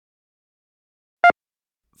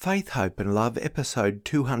Faith, Hope and Love, episode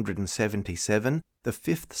 277, the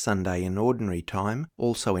fifth Sunday in Ordinary Time,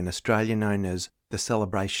 also in Australia known as the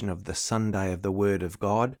celebration of the Sunday of the Word of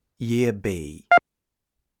God, Year B.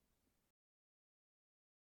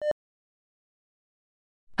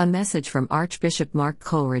 A message from Archbishop Mark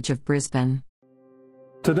Coleridge of Brisbane.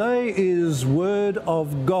 Today is Word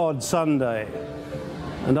of God Sunday,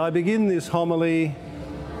 and I begin this homily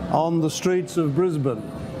on the streets of Brisbane.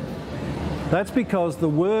 That's because the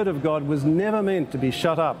Word of God was never meant to be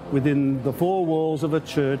shut up within the four walls of a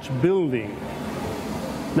church building.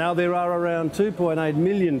 Now there are around 2.8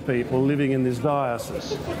 million people living in this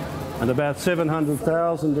diocese, and about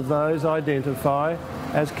 700,000 of those identify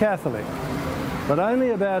as Catholic. But only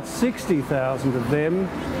about 60,000 of them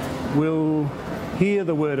will hear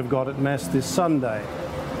the Word of God at Mass this Sunday.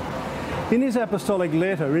 In his apostolic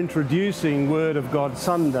letter introducing Word of God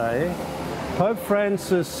Sunday, Pope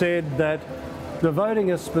Francis said that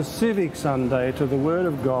devoting a specific Sunday to the Word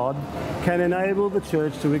of God can enable the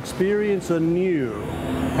Church to experience anew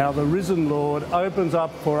how the risen Lord opens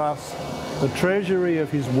up for us the treasury of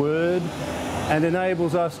His Word and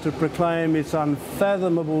enables us to proclaim its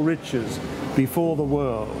unfathomable riches before the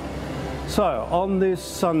world. So, on this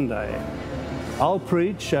Sunday, I'll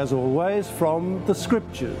preach, as always, from the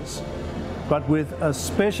Scriptures, but with a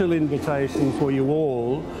special invitation for you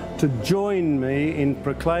all to join me in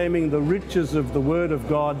proclaiming the riches of the Word of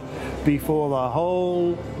God before the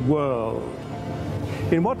whole world.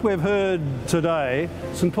 In what we've heard today,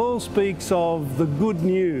 St. Paul speaks of the good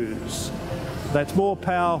news that's more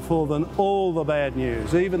powerful than all the bad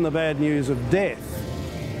news, even the bad news of death.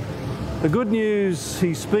 The good news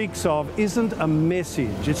he speaks of isn't a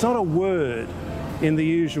message, it's not a word in the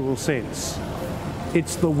usual sense.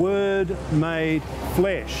 It's the Word made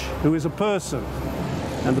flesh, who is a person,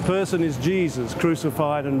 and the person is Jesus,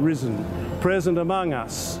 crucified and risen, present among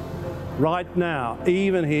us right now,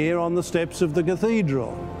 even here on the steps of the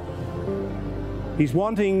cathedral. He's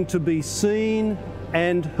wanting to be seen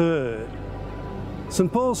and heard.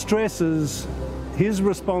 St. Paul stresses his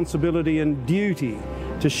responsibility and duty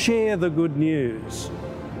to share the good news.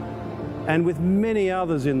 And with many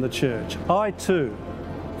others in the Church, I too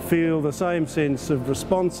feel the same sense of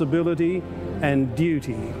responsibility and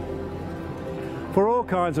duty. For all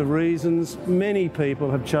kinds of reasons, many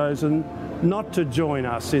people have chosen not to join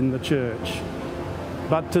us in the Church.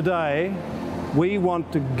 But today, we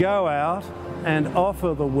want to go out and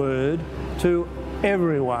offer the Word to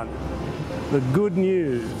everyone. The good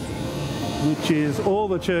news, which is all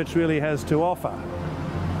the Church really has to offer.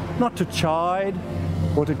 Not to chide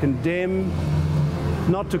or to condemn,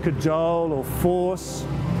 not to cajole or force,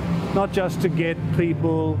 not just to get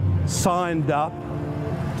people signed up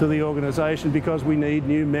to the organisation because we need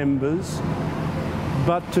new members,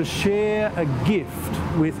 but to share a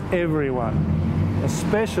gift with everyone,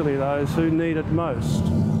 especially those who need it most.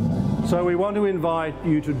 So we want to invite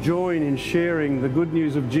you to join in sharing the good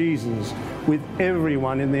news of Jesus with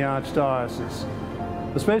everyone in the Archdiocese,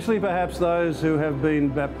 especially perhaps those who have been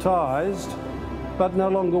baptised but no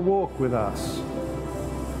longer walk with us.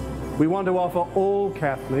 We want to offer all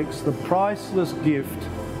Catholics the priceless gift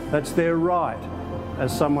that's their right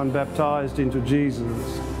as someone baptised into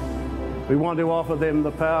Jesus. We want to offer them the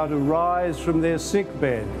power to rise from their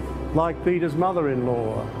sickbed, like Peter's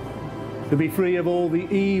mother-in-law, to be free of all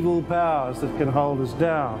the evil powers that can hold us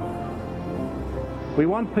down. We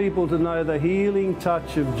want people to know the healing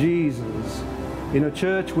touch of Jesus in a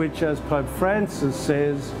church which, as Pope Francis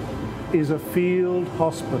says, is a field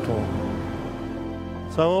hospital.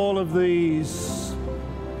 So all of these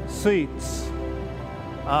seats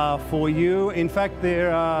are for you. In fact,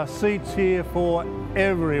 there are seats here for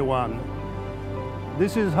everyone.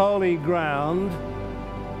 This is holy ground,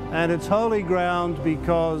 and it's holy ground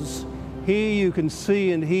because here you can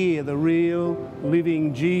see and hear the real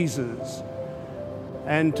living Jesus.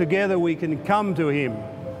 And together we can come to Him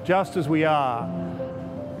just as we are,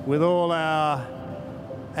 with all our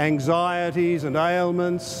anxieties and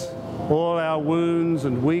ailments, all our wounds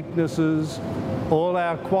and weaknesses, all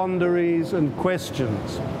our quandaries and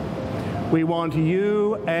questions. We want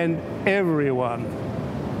you and everyone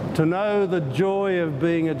to know the joy of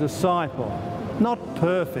being a disciple, not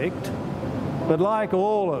perfect, but like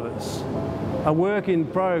all of us, a work in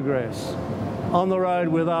progress, on the road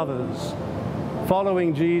with others,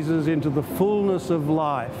 following Jesus into the fullness of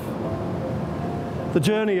life. The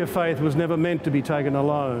journey of faith was never meant to be taken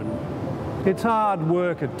alone. It's hard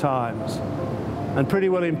work at times, and pretty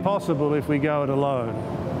well impossible if we go it alone.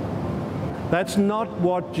 That's not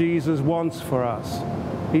what Jesus wants for us.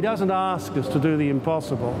 He doesn't ask us to do the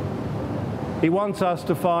impossible. He wants us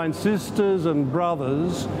to find sisters and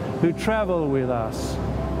brothers who travel with us,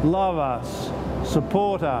 love us,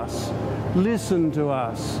 support us, listen to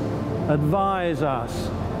us, advise us,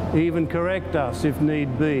 even correct us if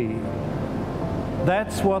need be.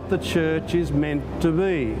 That's what the church is meant to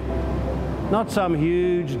be. Not some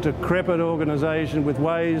huge, decrepit organisation with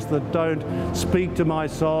ways that don't speak to my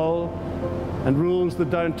soul and rules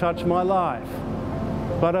that don't touch my life,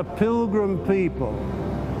 but a pilgrim people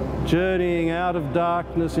journeying out of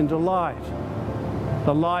darkness into light,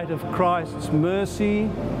 the light of Christ's mercy,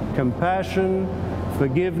 compassion,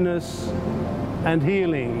 forgiveness and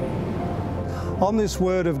healing. On this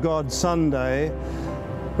Word of God Sunday,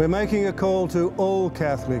 we're making a call to all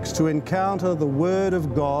Catholics to encounter the Word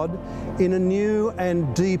of God in a new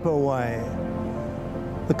and deeper way.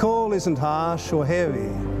 The call isn't harsh or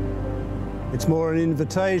heavy. It's more an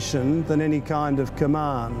invitation than any kind of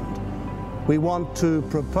command. We want to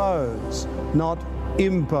propose, not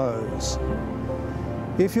impose.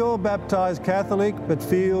 If you're baptised Catholic but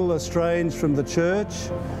feel estranged from the Church,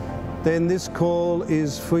 then this call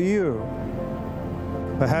is for you.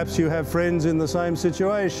 Perhaps you have friends in the same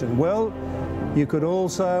situation. Well, you could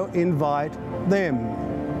also invite them.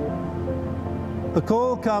 The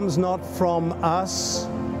call comes not from us,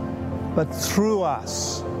 but through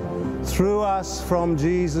us from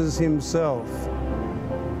Jesus himself.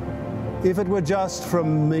 If it were just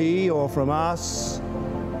from me or from us,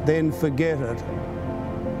 then forget it.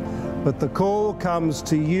 But the call comes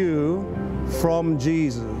to you from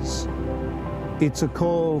Jesus. It's a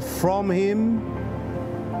call from him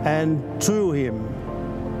and to him.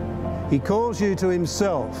 He calls you to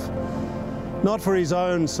himself, not for his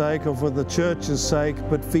own sake or for the church's sake,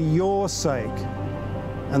 but for your sake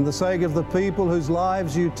and the sake of the people whose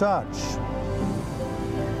lives you touch.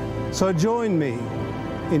 So join me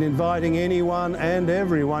in inviting anyone and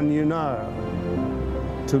everyone you know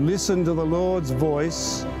to listen to the Lord's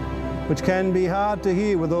voice, which can be hard to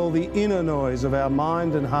hear with all the inner noise of our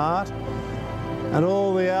mind and heart and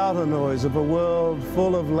all the outer noise of a world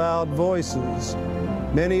full of loud voices,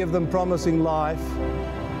 many of them promising life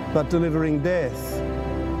but delivering death.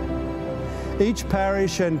 Each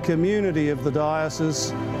parish and community of the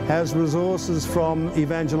diocese has resources from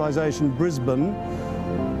Evangelisation Brisbane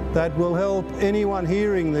that will help anyone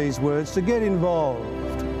hearing these words to get involved.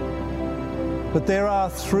 But there are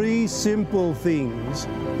 3 simple things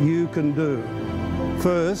you can do.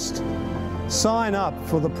 First, sign up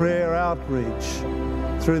for the prayer outreach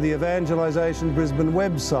through the Evangelisation Brisbane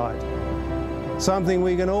website, something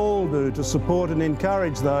we can all do to support and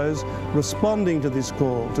encourage those responding to this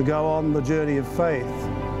call to go on the journey of faith.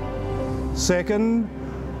 Second,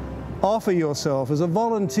 offer yourself as a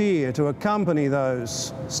volunteer to accompany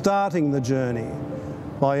those starting the journey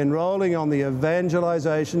by enrolling on the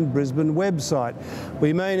Evangelisation Brisbane website.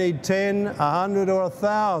 We may need 10, 100 or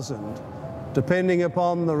 1,000, depending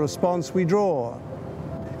upon the response we draw.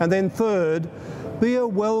 And then third, be a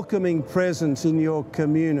welcoming presence in your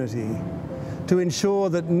community to ensure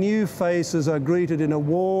that new faces are greeted in a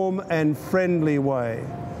warm and friendly way,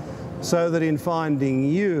 so that in finding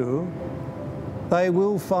you, they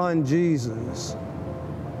will find Jesus.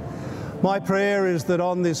 My prayer is that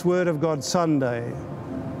on this Word of God Sunday,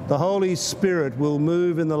 the Holy Spirit will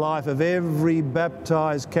move in the life of every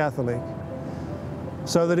baptised Catholic,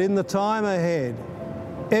 so that in the time ahead,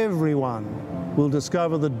 everyone will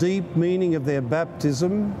discover the deep meaning of their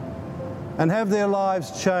baptism and have their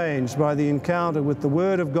lives changed by the encounter with the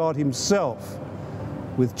Word of God himself,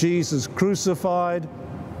 with Jesus crucified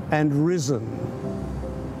and risen.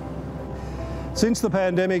 Since the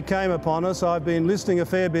pandemic came upon us, I've been listening a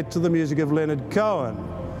fair bit to the music of Leonard Cohen,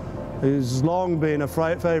 who's long been a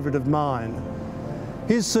favourite of mine.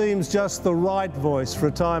 His seems just the right voice for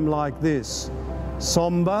a time like this,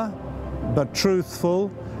 sombre but truthful,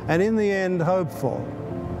 and in the end hopeful.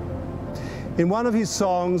 In one of his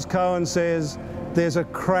songs, Cohen says, "There's a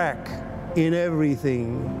crack in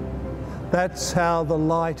everything. That's how the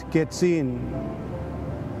light gets in."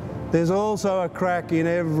 There's also a crack in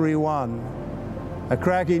everyone, a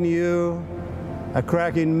crack in you, a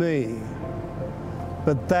crack in me.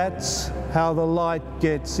 But that's how the light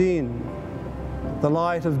gets in, the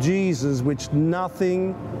light of Jesus, which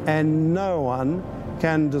nothing and no one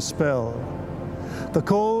can dispel. The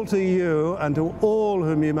call to you and to all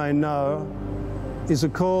whom you may know is a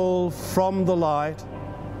call from the light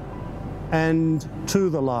and to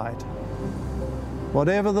the light.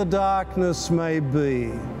 Whatever the darkness may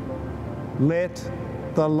be, let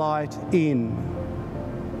the light in,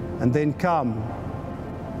 and then come,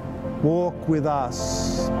 walk with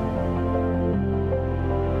us.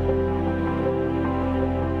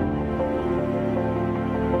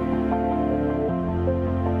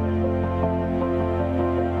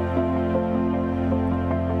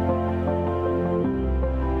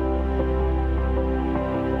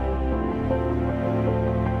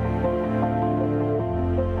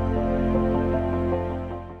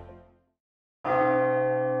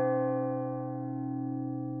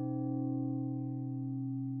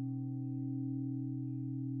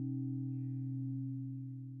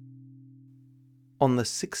 On the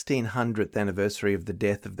 1600th anniversary of the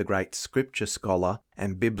death of the great scripture scholar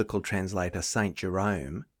and biblical translator St.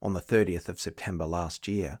 Jerome, on the 30th of September last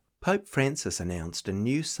year, Pope Francis announced a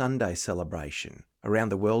new Sunday celebration. Around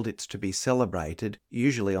the world it's to be celebrated,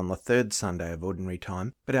 usually on the third Sunday of Ordinary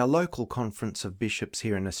Time, but our local Conference of Bishops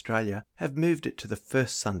here in Australia have moved it to the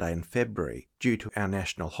first Sunday in February, due to our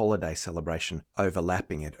national holiday celebration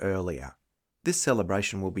overlapping it earlier. This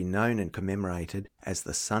celebration will be known and commemorated as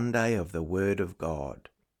the Sunday of the Word of God.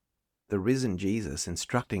 The risen Jesus,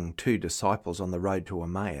 instructing two disciples on the road to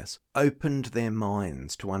Emmaus, opened their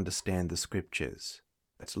minds to understand the Scriptures.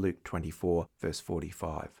 That's Luke 24, verse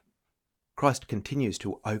 45. Christ continues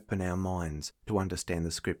to open our minds to understand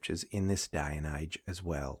the Scriptures in this day and age as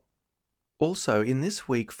well. Also, in this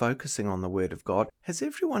week focusing on the Word of God, has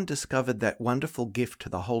everyone discovered that wonderful gift to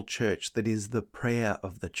the whole church that is the prayer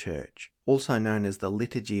of the church, also known as the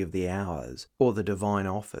Liturgy of the Hours or the Divine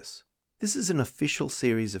Office? This is an official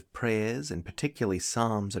series of prayers and particularly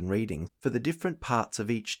psalms and readings for the different parts of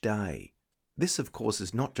each day. This, of course,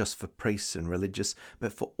 is not just for priests and religious,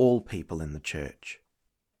 but for all people in the church.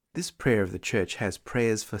 This prayer of the church has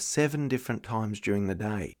prayers for 7 different times during the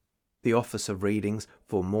day. The office of readings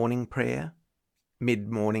for morning prayer,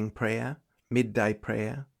 mid-morning prayer, midday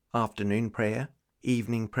prayer, afternoon prayer,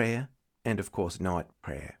 evening prayer, and of course night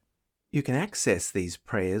prayer. You can access these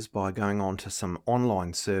prayers by going on to some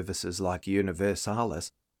online services like Universalis,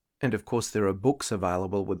 and of course there are books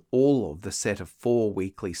available with all of the set of 4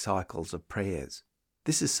 weekly cycles of prayers.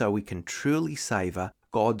 This is so we can truly savour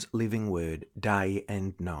God's living word day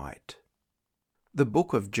and night. The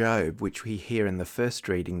book of Job, which we hear in the first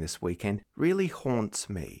reading this weekend, really haunts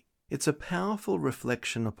me. It's a powerful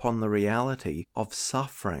reflection upon the reality of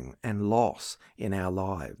suffering and loss in our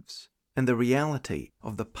lives, and the reality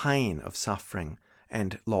of the pain of suffering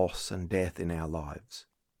and loss and death in our lives.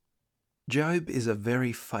 Job is a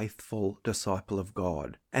very faithful disciple of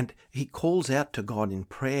God, and he calls out to God in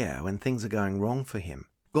prayer when things are going wrong for him.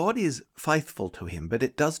 God is faithful to him, but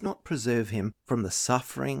it does not preserve him from the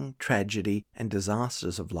suffering, tragedy, and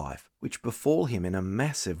disasters of life, which befall him in a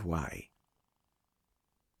massive way.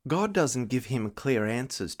 God doesn't give him clear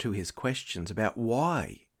answers to his questions about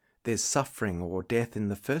why there's suffering or death in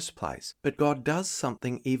the first place, but God does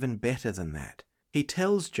something even better than that. He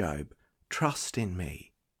tells Job, "Trust in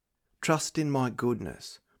me. Trust in my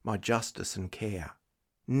goodness, my justice and care.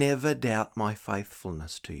 Never doubt my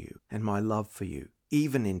faithfulness to you and my love for you,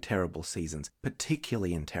 even in terrible seasons,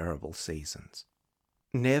 particularly in terrible seasons.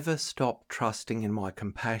 Never stop trusting in my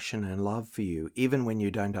compassion and love for you, even when you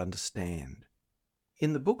don't understand."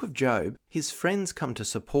 In the book of Job, his friends come to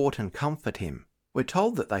support and comfort him. We're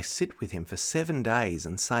told that they sit with him for 7 days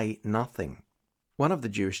and say nothing. One of the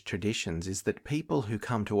Jewish traditions is that people who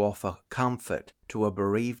come to offer comfort to a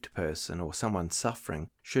bereaved person or someone suffering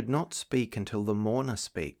should not speak until the mourner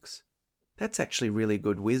speaks. That's actually really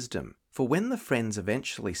good wisdom, for when the friends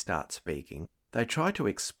eventually start speaking, they try to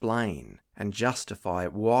explain and justify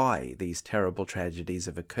why these terrible tragedies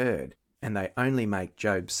have occurred, and they only make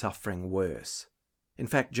Job's suffering worse. In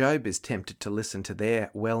fact, Job is tempted to listen to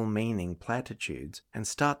their well-meaning platitudes and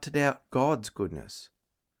start to doubt God's goodness,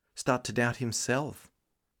 start to doubt himself.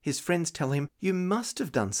 His friends tell him, "You must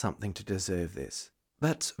have done something to deserve this.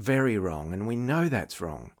 That's very wrong, and we know that's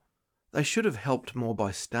wrong." They should have helped more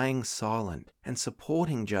by staying silent and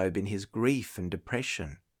supporting Job in his grief and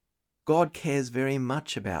depression. God cares very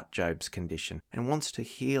much about Job's condition and wants to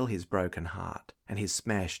heal his broken heart and his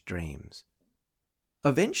smashed dreams.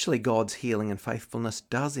 Eventually, God's healing and faithfulness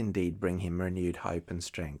does indeed bring him renewed hope and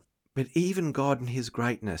strength. But even God in his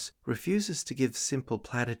greatness refuses to give simple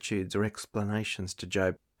platitudes or explanations to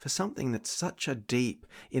Job for something that's such a deep,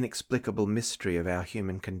 inexplicable mystery of our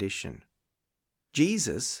human condition.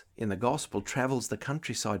 Jesus, in the Gospel, travels the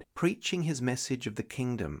countryside preaching his message of the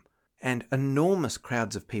kingdom, and enormous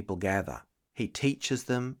crowds of people gather. He teaches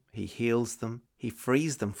them, he heals them, he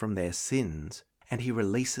frees them from their sins, and he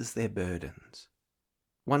releases their burdens.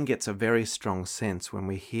 One gets a very strong sense when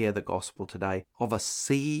we hear the Gospel today of a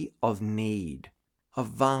sea of need, a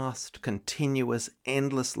vast, continuous,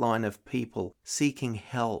 endless line of people seeking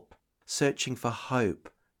help, searching for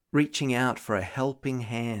hope, reaching out for a helping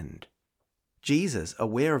hand. Jesus,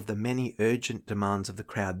 aware of the many urgent demands of the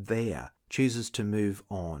crowd there, chooses to move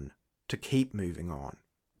on, to keep moving on.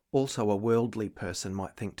 Also, a worldly person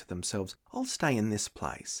might think to themselves, "I'll stay in this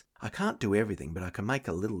place. I can't do everything, but I can make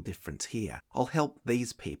a little difference here. I'll help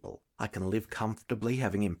these people. I can live comfortably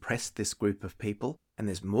having impressed this group of people, and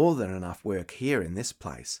there's more than enough work here in this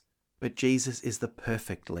place." But Jesus is the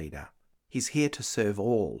perfect leader. He's here to serve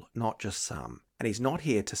all, not just some, and he's not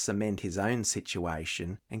here to cement his own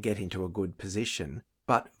situation and get into a good position,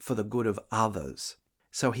 but for the good of others.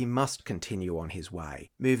 So he must continue on his way,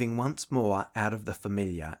 moving once more out of the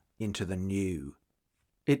familiar into the new.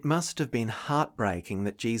 It must have been heartbreaking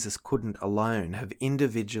that Jesus couldn't alone have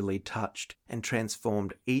individually touched and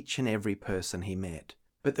transformed each and every person he met.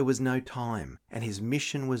 But there was no time, and his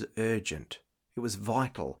mission was urgent. It was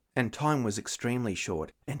vital, and time was extremely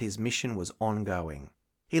short, and his mission was ongoing.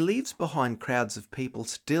 He leaves behind crowds of people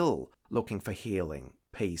still looking for healing,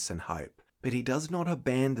 peace, and hope, but he does not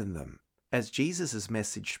abandon them. As Jesus'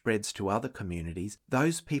 message spreads to other communities,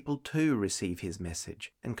 those people too receive his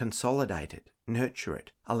message and consolidate it, nurture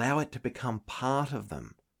it, allow it to become part of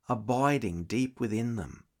them, abiding deep within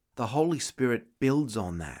them. The Holy Spirit builds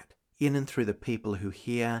on that, in and through the people who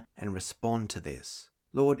hear and respond to this.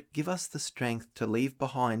 Lord, give us the strength to leave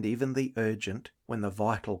behind even the urgent when the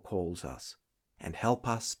vital calls us, and help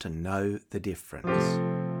us to know the difference.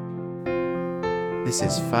 This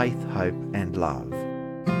is Faith, Hope and Love.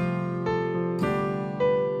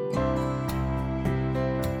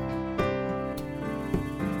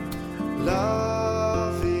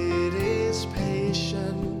 Love, it is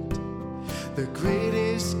patient, the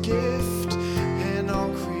greatest gift in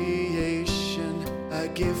all creation, a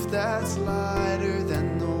gift that's lighter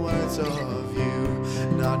than the words of you,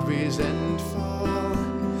 not resentful,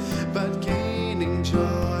 but gaining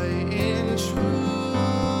joy in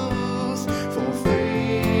truth, for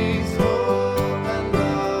faith, hope, and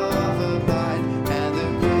love abide, and the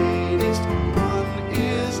greatest one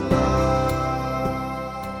is love.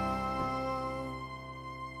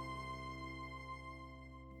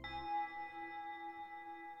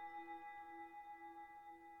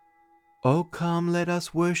 Oh, come, let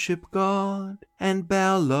us worship God, and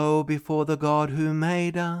bow low before the God who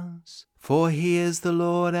made us, for he is the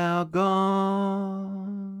Lord our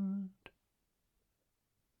God.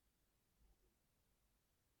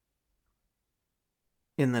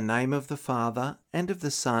 In the name of the Father, and of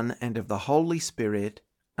the Son, and of the Holy Spirit,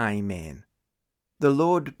 Amen. The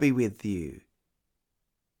Lord be with you.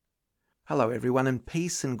 Hello everyone, and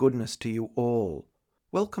peace and goodness to you all.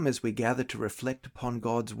 Welcome as we gather to reflect upon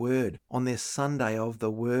God's Word on this Sunday of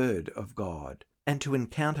the Word of God, and to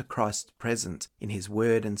encounter Christ's presence in his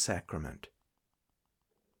Word and Sacrament.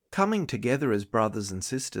 Coming together as brothers and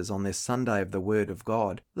sisters on this Sunday of the Word of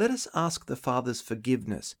God, let us ask the Father's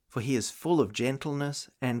forgiveness, for he is full of gentleness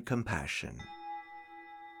and compassion.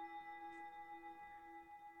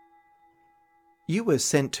 You were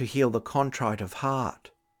sent to heal the contrite of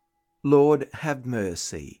heart. Lord, have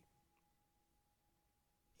mercy.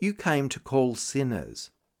 You came to call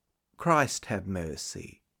sinners. Christ, have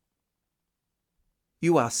mercy.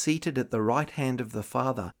 You are seated at the right hand of the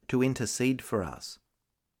Father to intercede for us.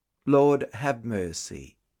 Lord, have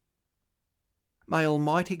mercy. May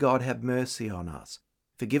Almighty God have mercy on us,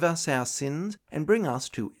 forgive us our sins, and bring us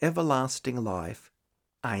to everlasting life.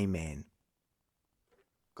 Amen.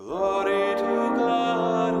 Glory to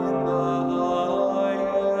God in the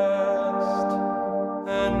highest,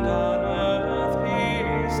 and on earth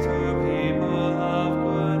peace to people of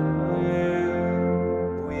good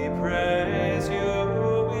will. We praise you,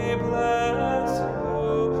 we bless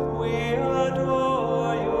you, we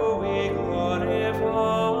adore you, we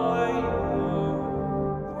glorify you.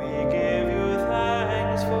 We give you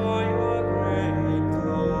thanks for your great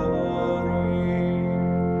glory.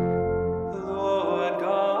 Lord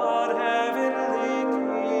God, heavenly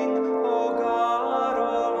King, O God,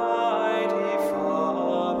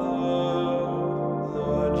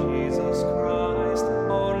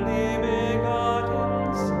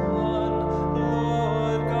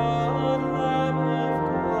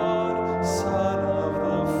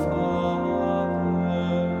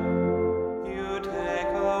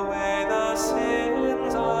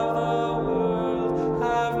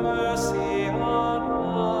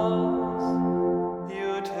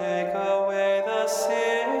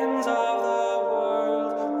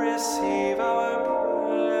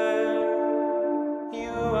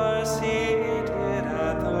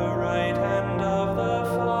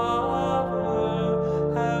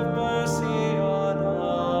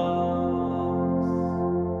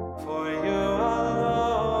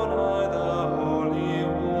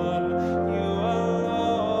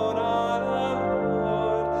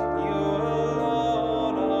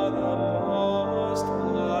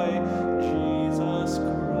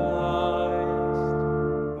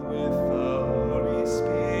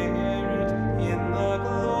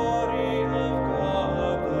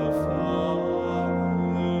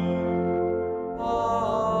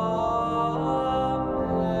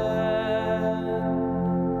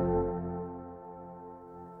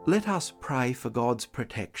 Let us pray for God's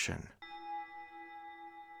protection.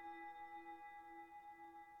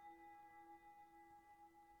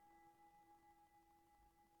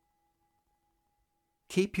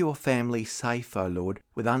 Keep your family safe, O Lord,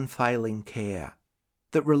 with unfailing care,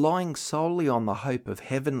 that relying solely on the hope of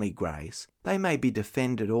heavenly grace, they may be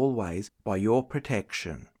defended always by your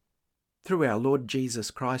protection. Through our Lord Jesus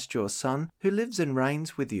Christ, your Son, who lives and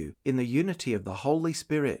reigns with you in the unity of the Holy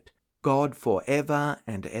Spirit, God for ever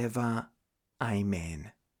and ever.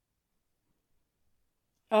 Amen.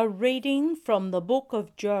 A reading from the book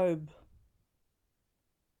of Job.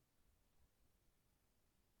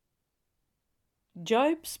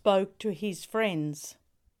 Job spoke to his friends.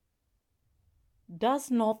 Does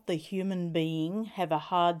not the human being have a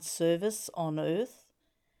hard service on earth?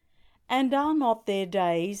 And are not their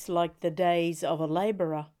days like the days of a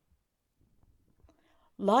labourer?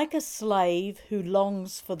 Like a slave who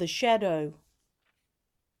longs for the shadow,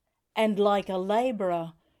 and like a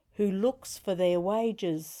labourer who looks for their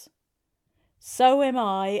wages, so am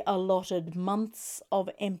I allotted months of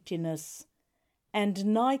emptiness, and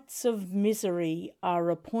nights of misery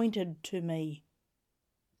are appointed to me.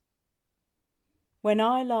 When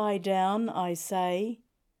I lie down, I say,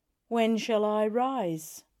 when shall I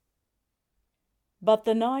rise? But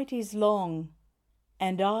the night is long,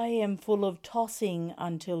 and I am full of tossing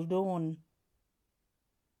until dawn.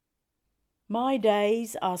 My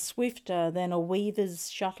days are swifter than a weaver's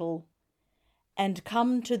shuttle, and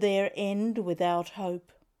come to their end without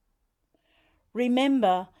hope.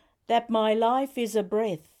 Remember that my life is a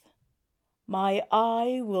breath. My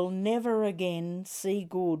eye will never again see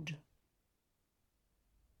good.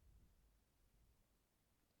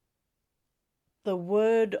 The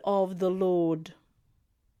word of the Lord.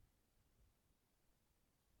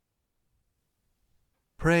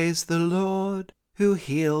 Praise the Lord, who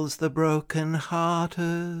heals the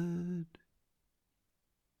broken-hearted.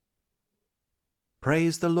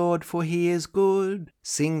 Praise the Lord, for he is good.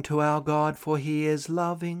 Sing to our God, for he is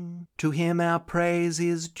loving. To him our praise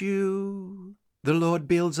is due. The Lord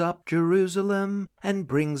builds up Jerusalem and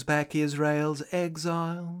brings back Israel's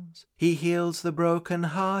exiles. He heals the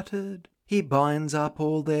broken-hearted. He binds up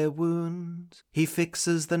all their wounds. He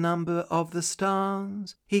fixes the number of the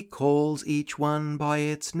stars. He calls each one by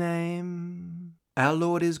its name. Our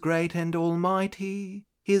Lord is great and almighty.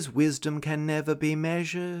 His wisdom can never be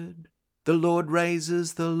measured. The Lord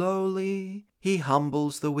raises the lowly. He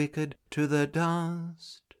humbles the wicked to the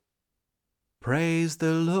dust. Praise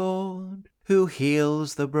the Lord, who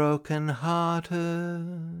heals the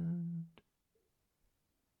broken-hearted.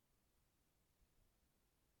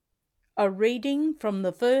 A reading from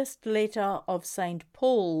the first letter of St.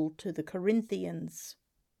 Paul to the Corinthians.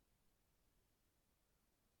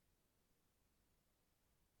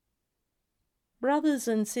 Brothers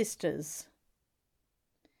and sisters,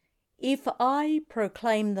 if I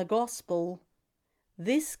proclaim the gospel,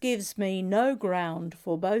 this gives me no ground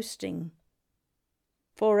for boasting,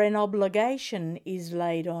 for an obligation is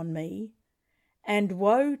laid on me, and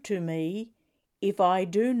woe to me if I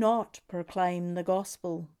do not proclaim the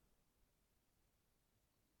gospel.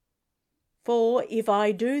 For if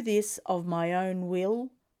I do this of my own will,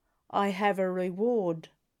 I have a reward.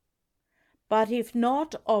 But if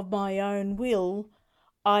not of my own will,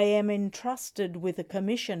 I am entrusted with a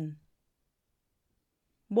commission.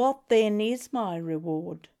 What then is my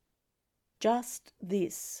reward? Just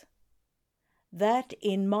this, that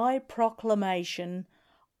in my proclamation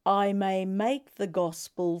I may make the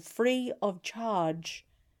gospel free of charge,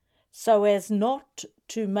 so as not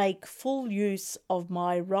to make full use of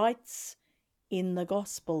my rights in the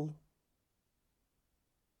gospel.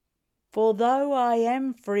 For though I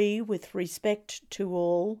am free with respect to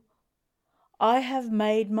all, I have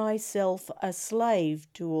made myself a slave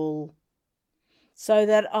to all, so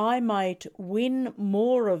that I might win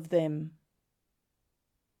more of them.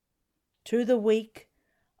 To the weak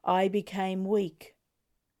I became weak,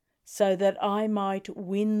 so that I might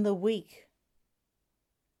win the weak.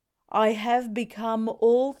 I have become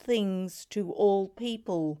all things to all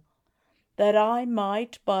people, that I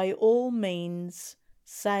might by all means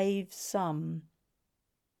save some.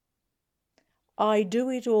 I do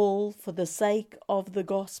it all for the sake of the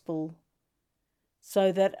gospel,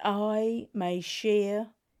 so that I may share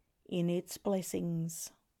in its blessings.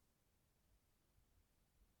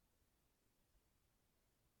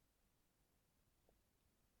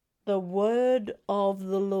 The word of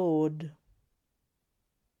the Lord.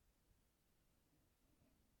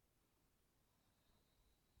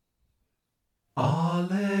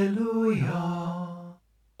 Alleluia,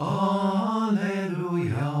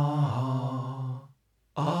 Alleluia,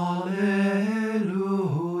 Alleluia.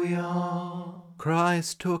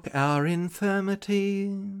 Christ took our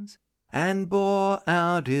infirmities and bore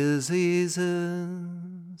our diseases.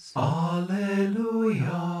 Alleluia,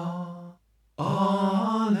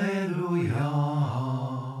 alleluia,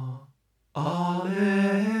 alleluia.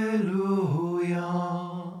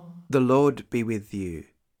 The Lord be with you.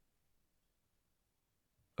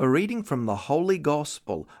 A reading from the Holy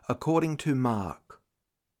Gospel according to Mark.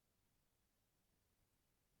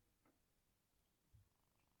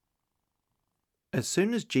 As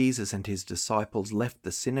soon as Jesus and his disciples left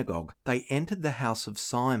the synagogue, they entered the house of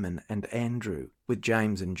Simon and Andrew with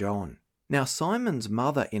James and John. Now Simon's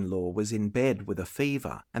mother-in-law was in bed with a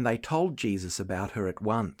fever, and they told Jesus about her at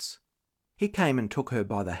once. He came and took her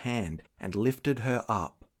by the hand and lifted her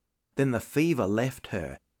up. Then the fever left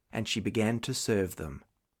her, and she began to serve them.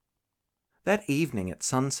 That evening at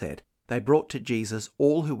sunset, they brought to Jesus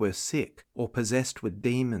all who were sick or possessed with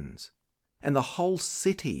demons, and the whole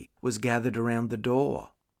city was gathered around the door.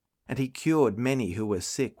 And he cured many who were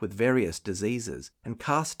sick with various diseases, and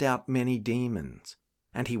cast out many demons.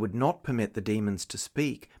 And he would not permit the demons to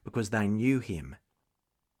speak, because they knew him.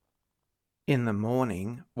 In the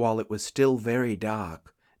morning, while it was still very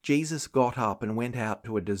dark, Jesus got up and went out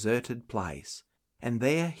to a deserted place, and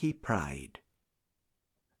there he prayed.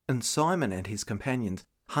 And Simon and his companions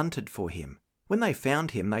hunted for him. When they found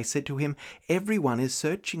him, they said to him, "Everyone is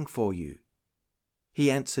searching for you." He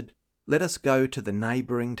answered, "Let us go to the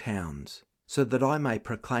neighbouring towns, so that I may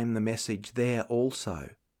proclaim the message there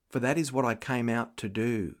also, for that is what I came out to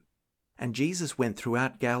do." And Jesus went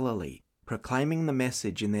throughout Galilee, proclaiming the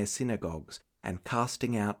message in their synagogues and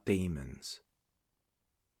casting out demons.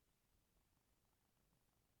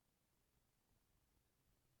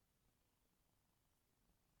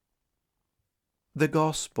 The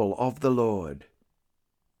Gospel of the Lord.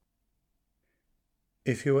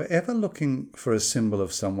 If you are ever looking for a symbol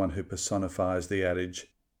of someone who personifies the adage,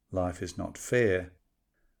 "Life is not fair,"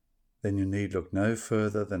 then you need look no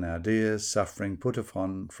further than our dear, suffering,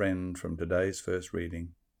 put-upon friend from today's first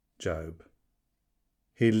reading, Job.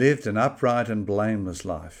 He lived an upright and blameless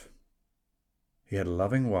life. He had a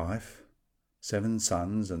loving wife, 7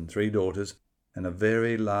 sons and 3 daughters, and a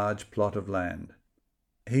very large plot of land.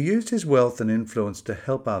 He used his wealth and influence to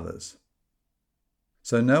help others.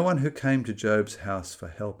 So no one who came to Job's house for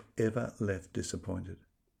help ever left disappointed.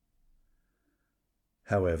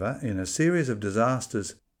 However, in a series of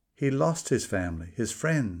disasters, he lost his family, his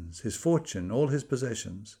friends, his fortune, all his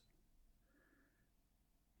possessions.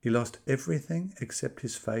 He lost everything except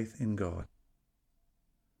his faith in God.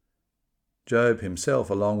 Job himself,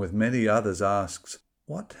 along with many others, asks,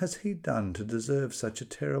 what has he done to deserve such a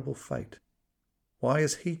terrible fate? Why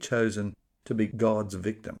is he chosen to be God's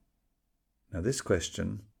victim? Now this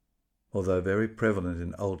question, although very prevalent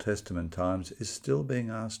in Old Testament times, is still being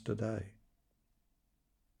asked today.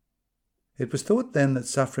 It was thought then that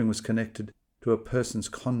suffering was connected to a person's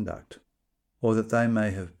conduct, or that they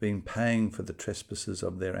may have been paying for the trespasses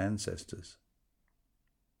of their ancestors.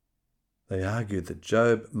 They argued that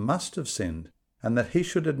Job must have sinned, and that he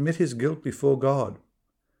should admit his guilt before God.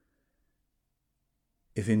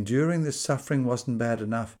 If enduring this suffering wasn't bad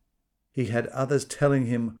enough, he had others telling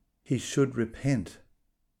him he should repent.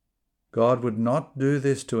 God would not do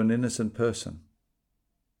this to an innocent person.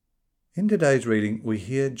 In today's reading, we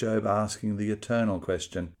hear Job asking the eternal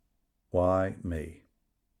question, why me?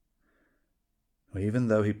 Even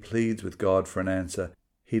though he pleads with God for an answer,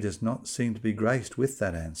 he does not seem to be graced with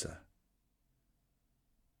that answer.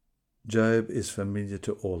 Job is familiar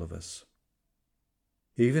to all of us.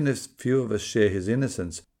 Even if few of us share his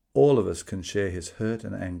innocence, all of us can share his hurt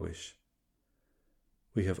and anguish.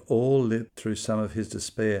 We have all lived through some of his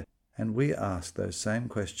despair, and we ask those same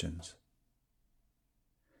questions.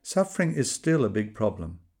 Suffering is still a big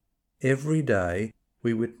problem. Every day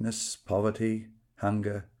we witness poverty,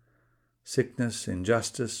 hunger, sickness,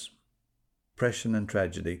 injustice, oppression and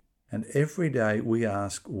tragedy, and every day we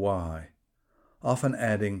ask why, often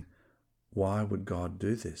adding, why would God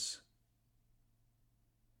do this?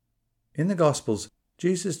 In the Gospels,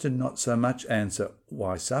 Jesus did not so much answer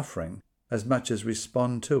why suffering as much as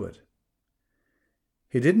respond to it.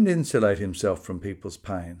 He didn't insulate himself from people's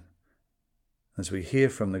pain. As we hear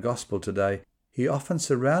from the Gospel today, he often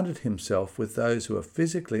surrounded himself with those who are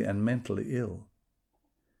physically and mentally ill.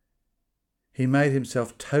 He made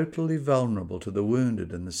himself totally vulnerable to the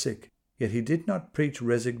wounded and the sick, yet he did not preach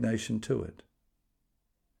resignation to it.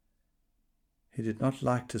 He did not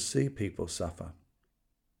like to see people suffer.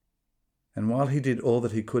 And while he did all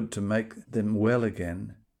that he could to make them well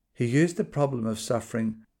again, he used the problem of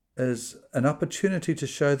suffering as an opportunity to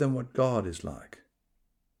show them what God is like.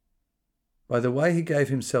 By the way he gave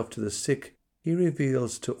himself to the sick, he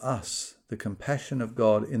reveals to us the compassion of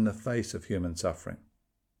God in the face of human suffering.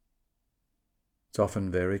 It's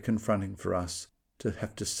often very confronting for us to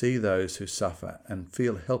have to see those who suffer and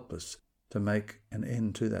feel helpless to make an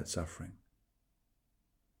end to that suffering.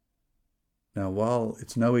 Now, while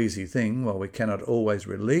it's no easy thing, while we cannot always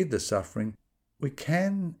relieve the suffering, we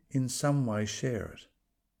can in some way share it.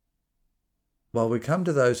 While we come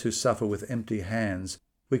to those who suffer with empty hands,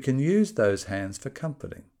 we can use those hands for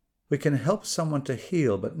comforting. We can help someone to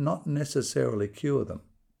heal, but not necessarily cure them.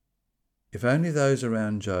 If only those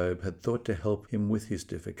around Job had thought to help him with his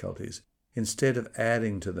difficulties, instead of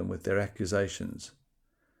adding to them with their accusations,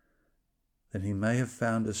 then he may have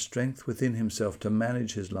found a strength within himself to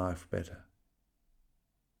manage his life better.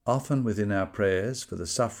 Often within our prayers for the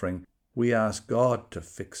suffering, we ask God to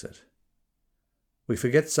fix it. We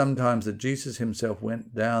forget sometimes that Jesus himself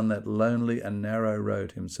went down that lonely and narrow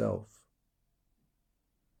road himself.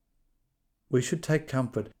 We should take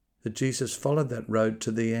comfort that Jesus followed that road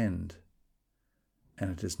to the end, and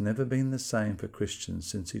it has never been the same for Christians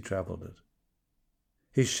since he travelled it.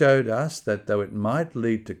 He showed us that though it might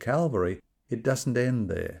lead to Calvary, it doesn't end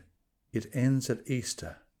there. It ends at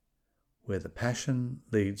Easter, where the Passion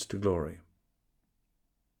leads to glory.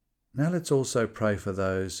 Now let's also pray for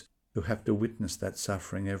those who have to witness that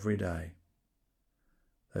suffering every day.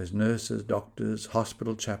 Those nurses, doctors,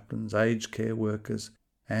 hospital chaplains, aged care workers,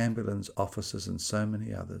 ambulance officers, and so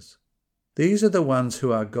many others. These are the ones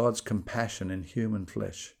who are God's compassion in human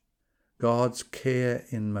flesh, God's care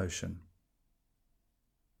in motion.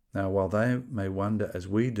 Now, while they may wonder, as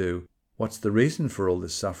we do, what's the reason for all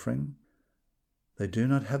this suffering, they do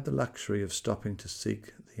not have the luxury of stopping to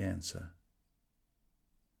seek the answer.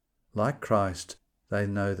 Like Christ, they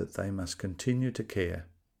know that they must continue to care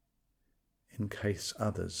in case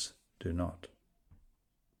others do not.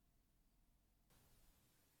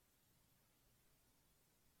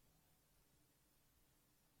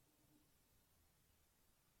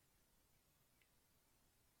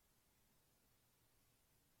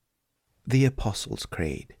 The Apostles'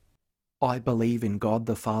 Creed. I believe in God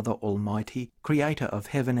the Father Almighty, creator of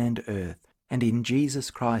heaven and earth, and in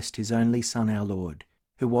Jesus Christ, his only Son, our Lord,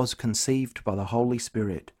 who was conceived by the Holy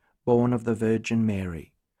Spirit, born of the Virgin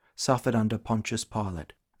Mary, suffered under Pontius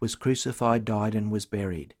Pilate, was crucified, died, and was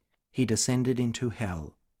buried. He descended into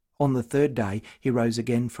hell. On the third day he rose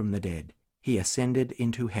again from the dead. He ascended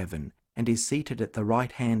into heaven, and is seated at the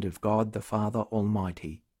right hand of God the Father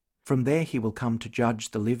Almighty. From there he will come to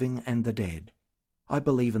judge the living and the dead. I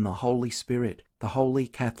believe in the Holy Spirit, the Holy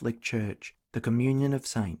Catholic Church, the communion of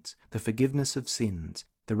saints, the forgiveness of sins,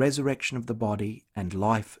 the resurrection of the body, and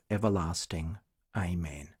life everlasting.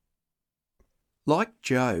 Amen. Like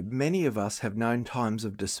Job, many of us have known times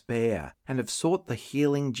of despair and have sought the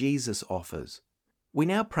healing Jesus offers. We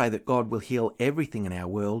now pray that God will heal everything in our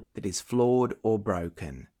world that is flawed or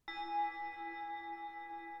broken.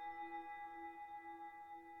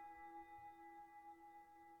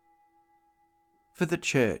 For the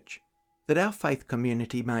Church, that our faith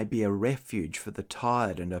community may be a refuge for the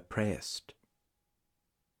tired and oppressed.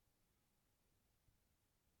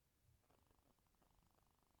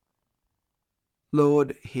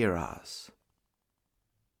 Lord, hear us.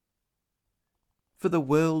 For the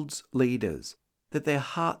world's leaders, that their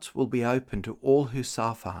hearts will be open to all who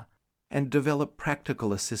suffer and develop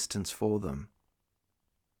practical assistance for them.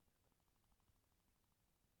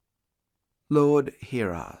 Lord,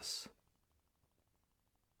 hear us.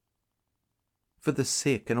 For the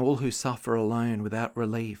sick and all who suffer alone without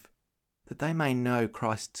relief, that they may know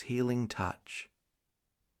Christ's healing touch.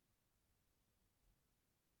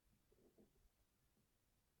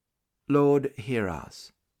 Lord, hear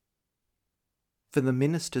us. For the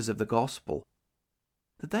ministers of the gospel,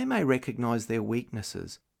 that they may recognise their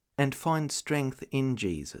weaknesses and find strength in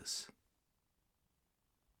Jesus.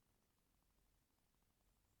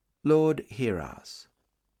 Lord, hear us.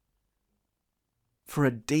 For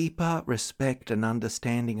a deeper respect and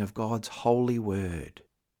understanding of God's holy word.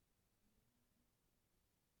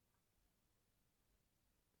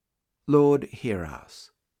 Lord, hear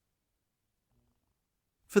us.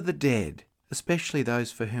 For the dead, especially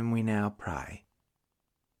those for whom we now pray,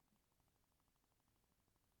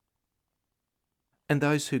 and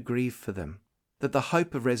those who grieve for them, that the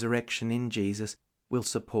hope of resurrection in Jesus will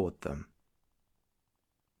support them.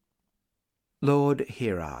 Lord,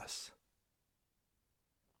 hear us.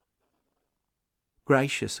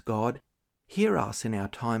 Gracious God, hear us in our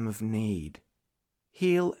time of need.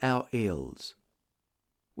 Heal our ills.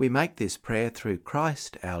 We make this prayer through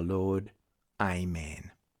Christ our Lord.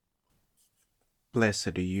 Amen.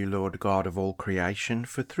 Blessed are you, Lord God of all creation,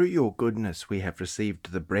 for through your goodness we have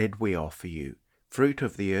received the bread we offer you, fruit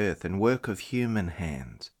of the earth and work of human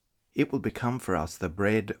hands. It will become for us the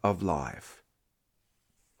bread of life.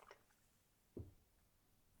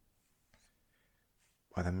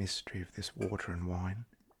 By the mystery of this water and wine,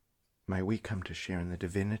 may we come to share in the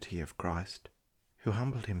divinity of Christ, who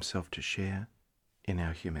humbled himself to share in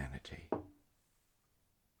our humanity.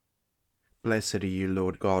 Blessed are you,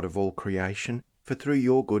 Lord God of all creation, for through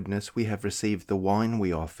your goodness we have received the wine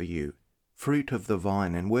we offer you, fruit of the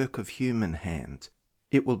vine and work of human hands.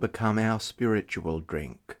 It will become our spiritual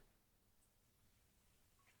drink.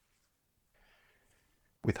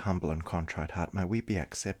 With humble and contrite heart may we be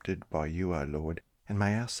accepted by you, O Lord, and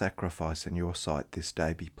may our sacrifice in your sight this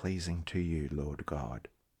day be pleasing to you, Lord God.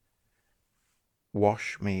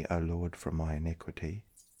 Wash me, O Lord, from my iniquity,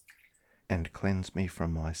 and cleanse me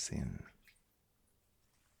from my sin.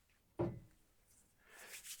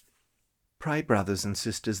 Pray, brothers and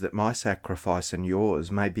sisters, that my sacrifice and yours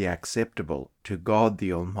may be acceptable to God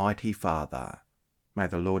the Almighty Father. May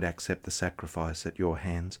the Lord accept the sacrifice at your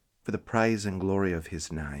hands for the praise and glory of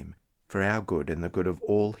his name, for our good and the good of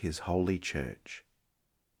all his holy church.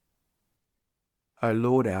 O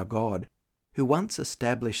Lord our God, who once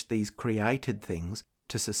established these created things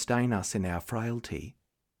to sustain us in our frailty,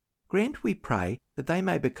 grant, we pray, that they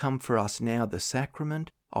may become for us now the sacrament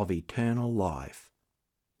of eternal life.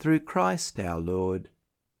 Through Christ our Lord.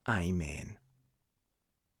 Amen.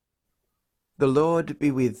 The Lord be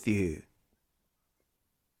with you.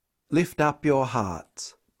 Lift up your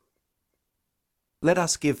hearts. Let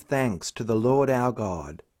us give thanks to the Lord our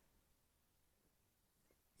God.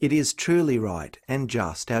 It is truly right and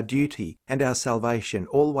just, our duty and our salvation,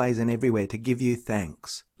 always and everywhere to give you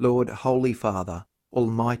thanks, Lord, Holy Father,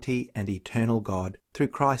 Almighty and eternal God, through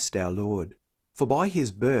Christ our Lord. For by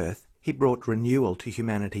his birth he brought renewal to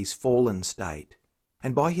humanity's fallen state,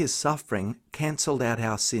 and by his suffering cancelled out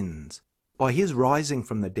our sins. By his rising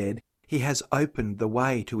from the dead, he has opened the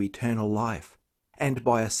way to eternal life, and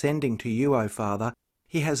by ascending to you, O Father,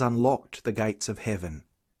 he has unlocked the gates of heaven.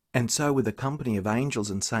 And so with a company of angels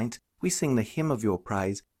and saints, we sing the hymn of your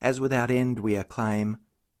praise, as without end we acclaim,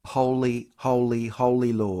 Holy, holy,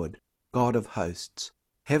 holy Lord, God of hosts,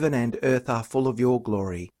 heaven and earth are full of your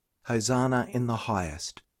glory. Hosanna in the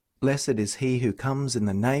highest. Blessed is he who comes in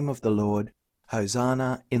the name of the Lord.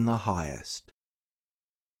 Hosanna in the highest.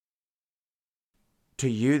 To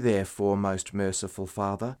you, therefore, most merciful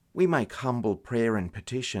Father, we make humble prayer and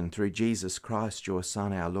petition through Jesus Christ, your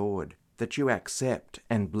Son, our Lord, that you accept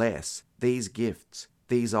and bless these gifts,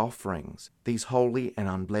 these offerings, these holy and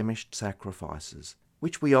unblemished sacrifices,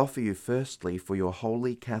 which we offer you firstly for your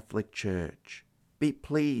holy Catholic Church. Be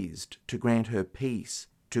pleased to grant her peace,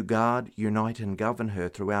 to guard, unite and govern her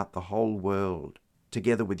throughout the whole world,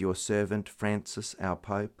 together with your servant Francis, our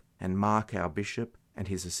Pope, and Mark, our Bishop, and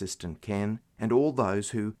his assistant Ken, and all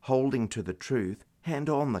those who, holding to the truth, hand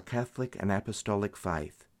on the Catholic and Apostolic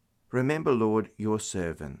faith. Remember, Lord, your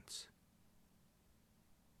servants,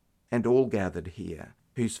 and all gathered here,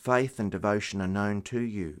 whose faith and devotion are known to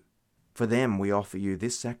you. For them we offer you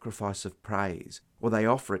this sacrifice of praise, or they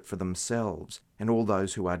offer it for themselves and all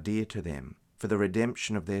those who are dear to them, for the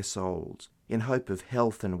redemption of their souls, in hope of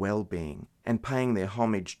health and well-being, and paying their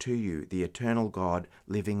homage to you, the eternal God,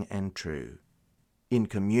 living and true. In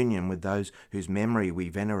communion with those whose memory we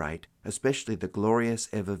venerate, especially the glorious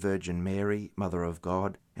ever-Virgin Mary, Mother of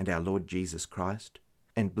God, and our Lord Jesus Christ,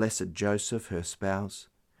 and blessed Joseph, her spouse,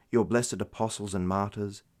 your blessed apostles and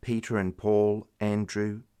martyrs, Peter and Paul,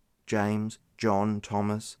 Andrew, James, John,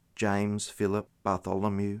 Thomas, James, Philip,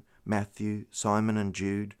 Bartholomew, Matthew, Simon and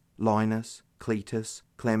Jude, Linus, Cletus,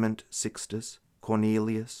 Clement, Sixtus,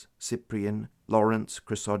 Cornelius, Cyprian, Lawrence,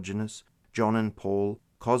 Chrysogonus, John and Paul,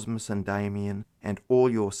 Cosmas and Damian, and all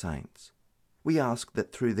your saints. We ask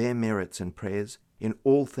that through their merits and prayers, in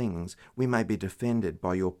all things we may be defended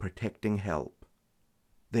by your protecting help.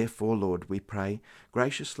 Therefore, Lord, we pray,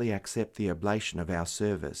 graciously accept the oblation of our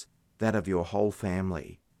service, that of your whole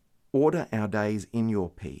family. Order our days in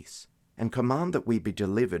your peace, and command that we be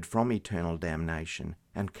delivered from eternal damnation,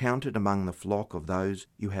 and counted among the flock of those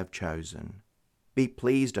you have chosen. Be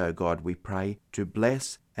pleased, O God, we pray, to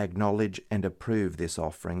bless, acknowledge, and approve this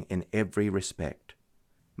offering in every respect.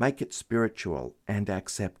 Make it spiritual and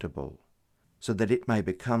acceptable, so that it may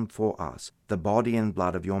become for us the body and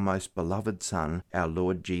blood of your most beloved Son, our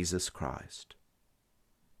Lord Jesus Christ.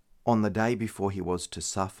 On the day before he was to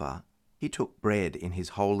suffer, he took bread in his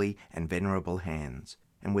holy and venerable hands,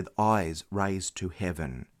 and with eyes raised to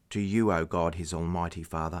heaven, to you, O God, his almighty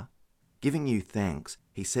Father, Giving you thanks,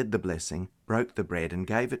 he said the blessing, broke the bread, and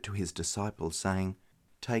gave it to his disciples, saying,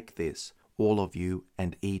 "Take this, all of you,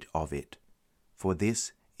 and eat of it, for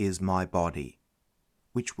this is my body,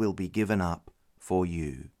 which will be given up for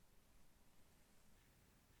you."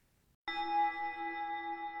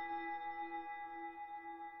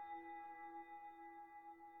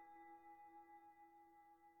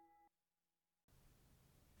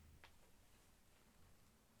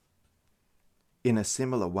 In a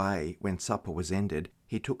similar way, when supper was ended,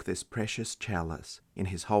 he took this precious chalice in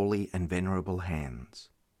his holy and venerable hands.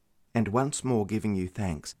 And once more giving you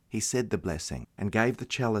thanks, he said the blessing, and gave the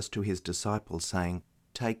chalice to his disciples, saying,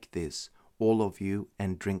 "Take this, all of you,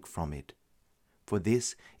 and drink from it. For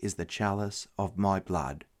this is the chalice of my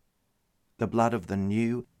blood, the blood of the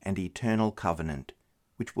new and eternal covenant,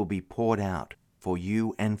 which will be poured out for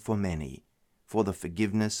you and for many, for the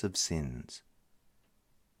forgiveness of sins.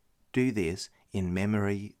 Do this in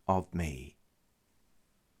memory of me."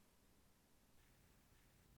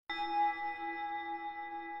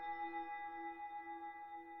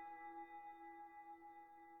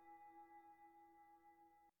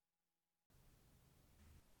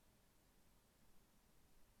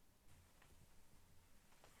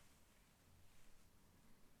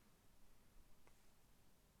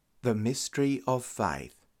 The mystery of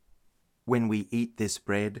faith. When we eat this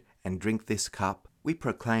bread and drink this cup, we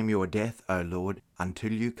proclaim your death, O Lord,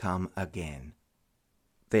 until you come again.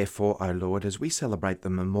 Therefore, O Lord, as we celebrate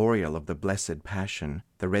the memorial of the blessed Passion,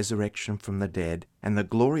 the resurrection from the dead, and the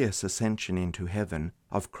glorious ascension into heaven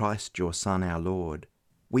of Christ your Son, our Lord,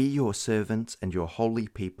 we, your servants and your holy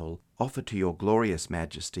people, offer to your glorious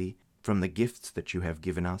majesty, from the gifts that you have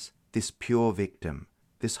given us, this pure victim,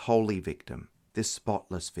 this holy victim, this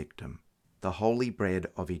spotless victim, the holy bread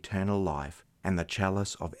of eternal life, and the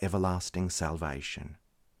chalice of everlasting salvation.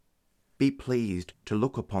 Be pleased to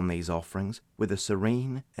look upon these offerings with a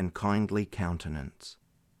serene and kindly countenance,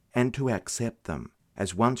 and to accept them,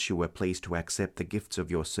 as once you were pleased to accept the gifts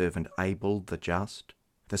of your servant Abel the just,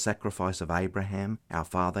 the sacrifice of Abraham, our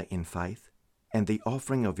father in faith, and the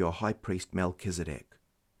offering of your high priest Melchizedek,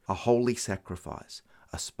 a holy sacrifice,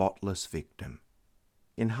 a spotless victim.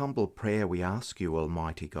 In humble prayer we ask you,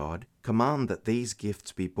 Almighty God, command that these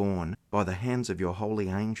gifts be borne by the hands of your holy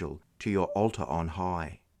angel to your altar on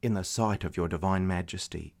high, in the sight of your divine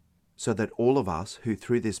majesty, so that all of us who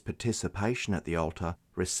through this participation at the altar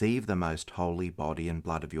receive the most holy body and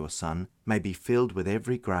blood of your Son may be filled with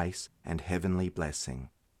every grace and heavenly blessing.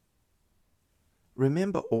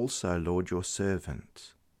 Remember also, Lord, your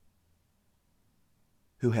servants,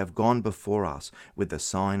 who have gone before us with the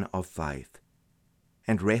sign of faith,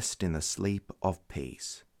 and rest in the sleep of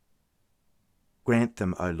peace. Grant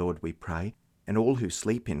them, O Lord, we pray, and all who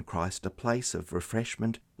sleep in Christ, a place of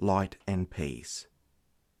refreshment, light, and peace.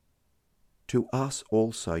 To us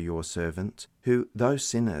also, your servants, who, though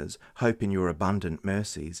sinners, hope in your abundant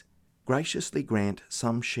mercies, graciously grant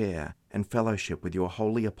some share and fellowship with your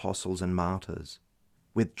holy apostles and martyrs,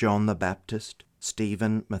 with John the Baptist,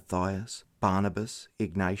 Stephen, Matthias, Barnabas,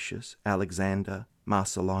 Ignatius, Alexander,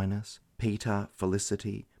 Marcellinus, Peter,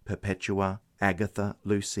 Felicity, Perpetua, Agatha,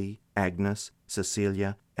 Lucy, Agnes,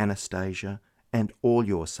 Cecilia, Anastasia, and all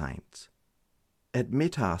your saints.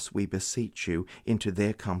 Admit us, we beseech you, into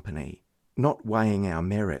their company, not weighing our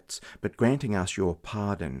merits, but granting us your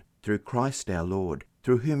pardon, through Christ our Lord,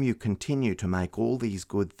 through whom you continue to make all these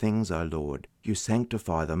good things, O Lord. You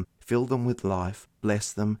sanctify them, fill them with life,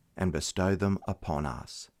 bless them, and bestow them upon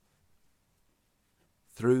us.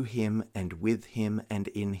 Through him, and with him, and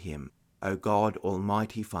in him, O God,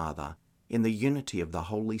 Almighty Father, in the unity of the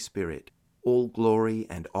Holy Spirit, all glory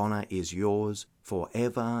and honour is yours for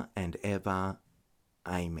ever and ever.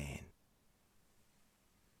 Amen.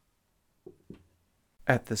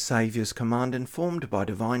 At the Saviour's command, informed by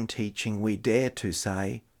divine teaching, we dare to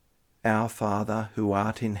say, Our Father, who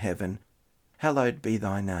art in heaven, hallowed be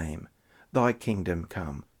thy name. Thy kingdom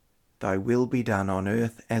come. Thy will be done on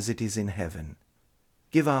earth as it is in heaven.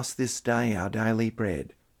 Give us this day our daily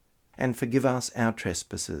bread, and forgive us our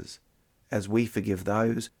trespasses, as we forgive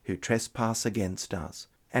those who trespass against us.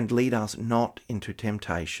 And lead us not into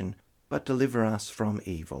temptation, but deliver us from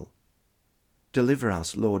evil. Deliver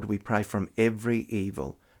us, Lord, we pray, from every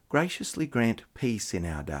evil. Graciously grant peace in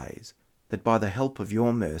our days, that by the help of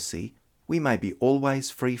your mercy we may be always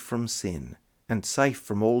free from sin and safe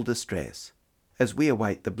from all distress, as we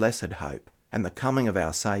await the blessed hope and the coming of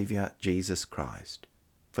our Saviour, Jesus Christ.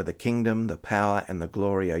 For the kingdom, the power, and the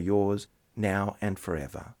glory are yours, now and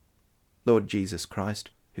forever. Lord Jesus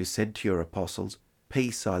Christ, who said to your apostles,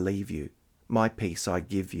 Peace I leave you, my peace I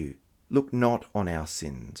give you. Look not on our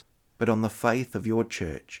sins, but on the faith of your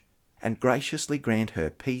church, and graciously grant her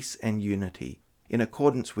peace and unity in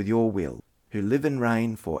accordance with your will, who live and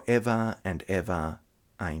reign for ever and ever.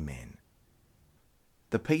 Amen.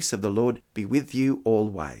 The peace of the Lord be with you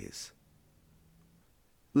always.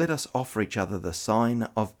 Let us offer each other the sign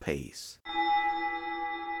of peace.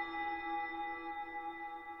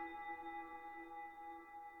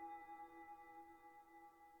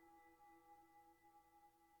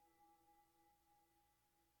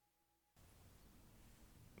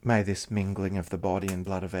 May this mingling of the body and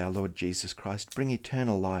blood of our Lord Jesus Christ bring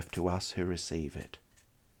eternal life to us who receive it.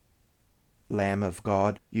 Lamb of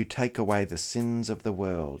God, you take away the sins of the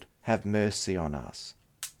world, have mercy on us.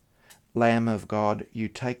 Lamb of God, you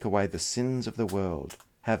take away the sins of the world,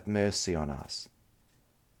 have mercy on us.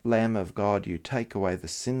 Lamb of God, you take away the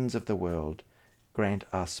sins of the world, grant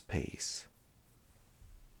us peace.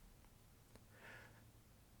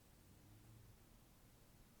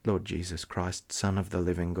 Lord Jesus Christ, Son of the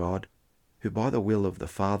living God, who by the will of the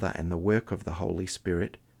Father and the work of the Holy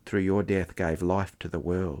Spirit, through your death gave life to the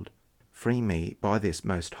world, free me by this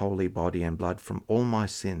most holy body and blood from all my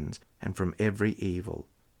sins and from every evil.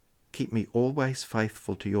 Keep me always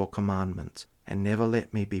faithful to your commandments, and never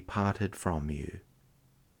let me be parted from you.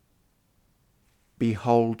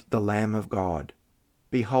 Behold the Lamb of God.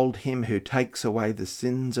 Behold him who takes away the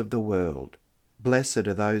sins of the world. Blessed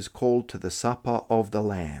are those called to the supper of the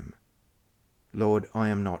Lamb. Lord, I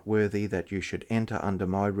am not worthy that you should enter under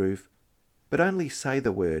my roof, but only say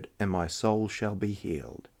the word, and my soul shall be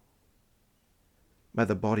healed. May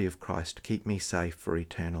the body of Christ keep me safe for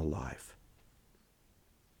eternal life.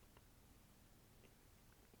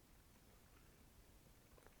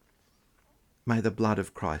 May the blood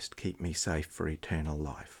of Christ keep me safe for eternal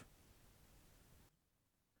life.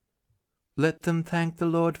 Let them thank the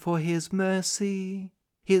Lord for his mercy,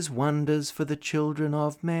 his wonders for the children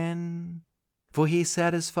of men. For he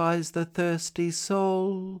satisfies the thirsty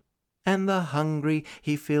soul, and the hungry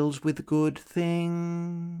he fills with good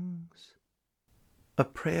things. A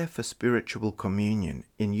prayer for spiritual communion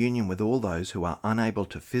in union with all those who are unable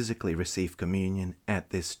to physically receive communion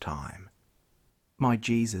at this time. My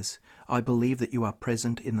Jesus, I believe that you are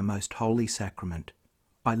present in the most holy sacrament.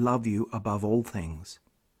 I love you above all things,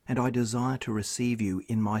 and I desire to receive you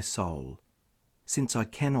in my soul. Since I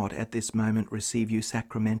cannot at this moment receive you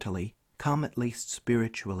sacramentally, come at least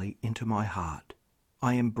spiritually into my heart.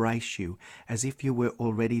 I embrace you as if you were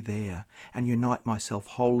already there, and unite myself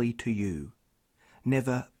wholly to you.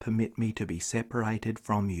 Never permit me to be separated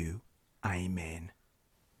from you. Amen.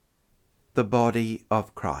 The body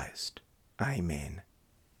of Christ. Amen.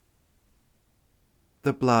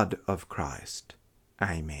 The blood of Christ.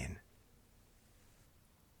 Amen.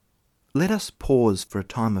 Let us pause for a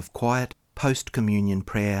time of quiet post-communion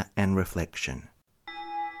prayer and reflection.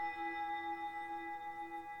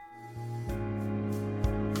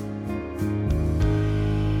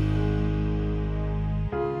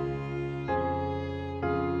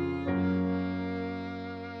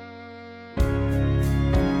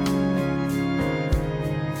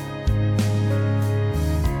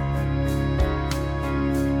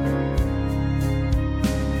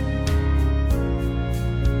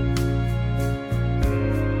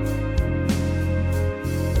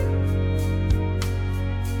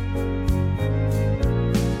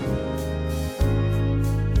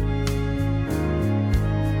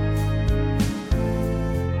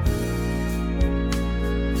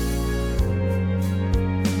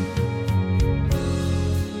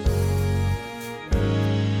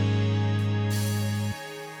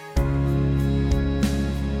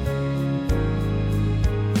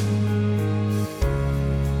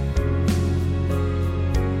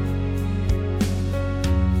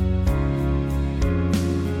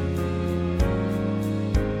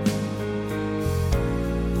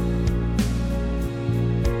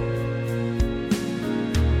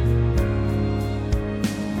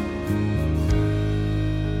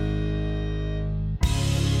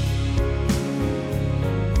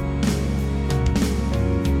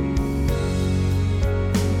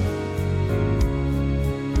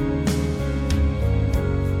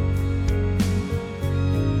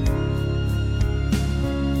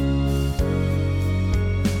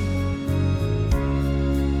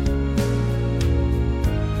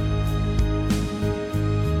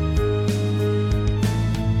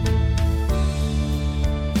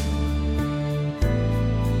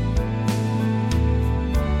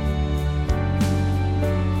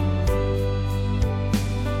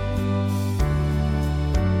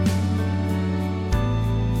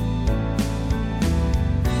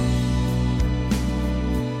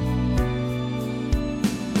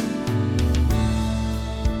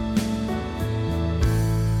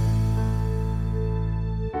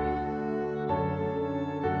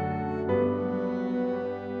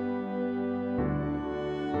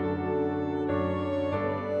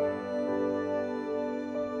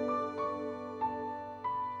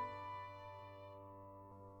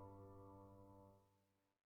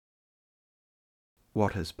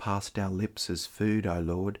 What has passed our lips as food, O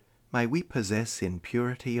Lord, may we possess in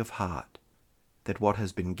purity of heart, that what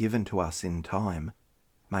has been given to us in time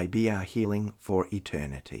may be our healing for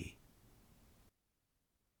eternity.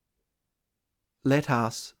 Let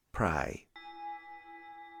us pray.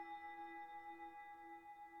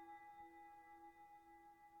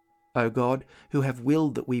 O God, who have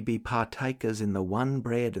willed that we be partakers in the one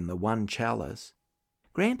bread and the one chalice,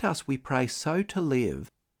 grant us, we pray, so to live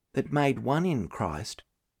that, made one in Christ,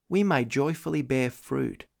 we may joyfully bear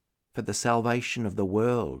fruit for the salvation of the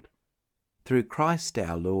world. Through Christ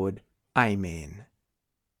our Lord. Amen.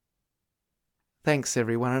 Thanks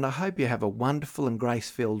everyone, and I hope you have a wonderful and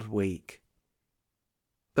grace-filled week.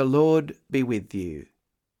 The Lord be with you.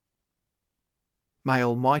 May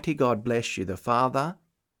Almighty God bless you, the Father,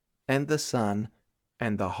 and the Son,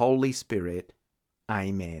 and the Holy Spirit.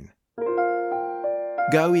 Amen.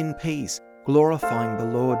 Go in peace, glorifying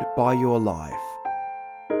the Lord by your life.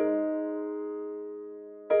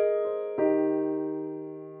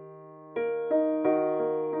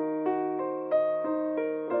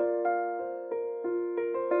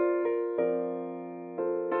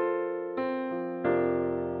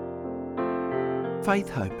 Faith,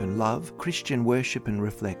 Hope and Love, Christian Worship and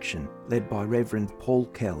Reflection, led by Reverend Paul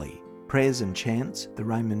Kelly. Prayers and Chants, the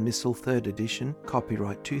Roman Missal 3rd edition,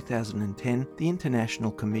 copyright 2010, the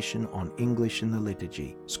International Commission on English in the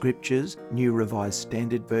Liturgy. Scriptures, New Revised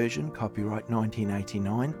Standard Version, copyright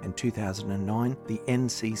 1989 and 2009, the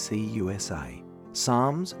NCC USA.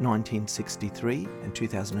 Psalms 1963 and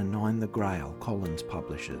 2009, The Grail, Collins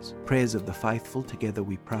Publishers. Prayers of the Faithful, Together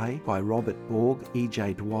We Pray, by Robert Borg,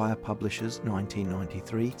 E.J. Dwyer Publishers,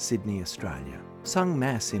 1993, Sydney, Australia. Sung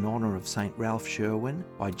Mass in honour of St. Ralph Sherwin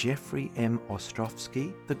by Jeffrey M.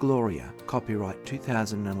 Ostrowski, The Gloria, copyright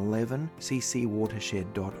 2011,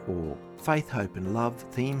 ccwatershed.org. Faith, Hope and Love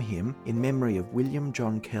theme hymn in memory of William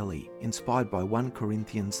John Kelly, inspired by 1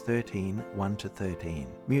 Corinthians 13, 1-13.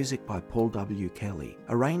 Music by Paul W. Kelly,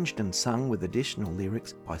 arranged and sung with additional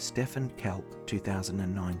lyrics by Stephen Kelk,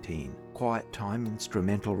 2019. Quiet Time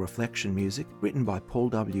instrumental reflection music written by Paul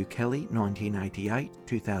W. Kelly, 1988,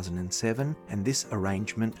 2007, and this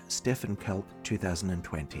arrangement Stephen Kelk,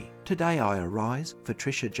 2020. Today I Arise for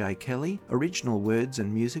Tricia J. Kelly, original words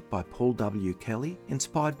and music by Paul W. Kelly,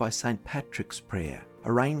 inspired by St. Patrick's Prayer,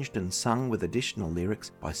 arranged and sung with additional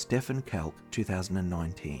lyrics by Stephen Kelk,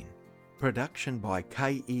 2019. Production by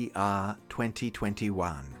KER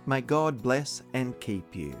 2021. May God bless and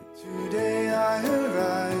keep you. Today I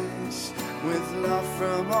arise with love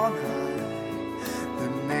from on high.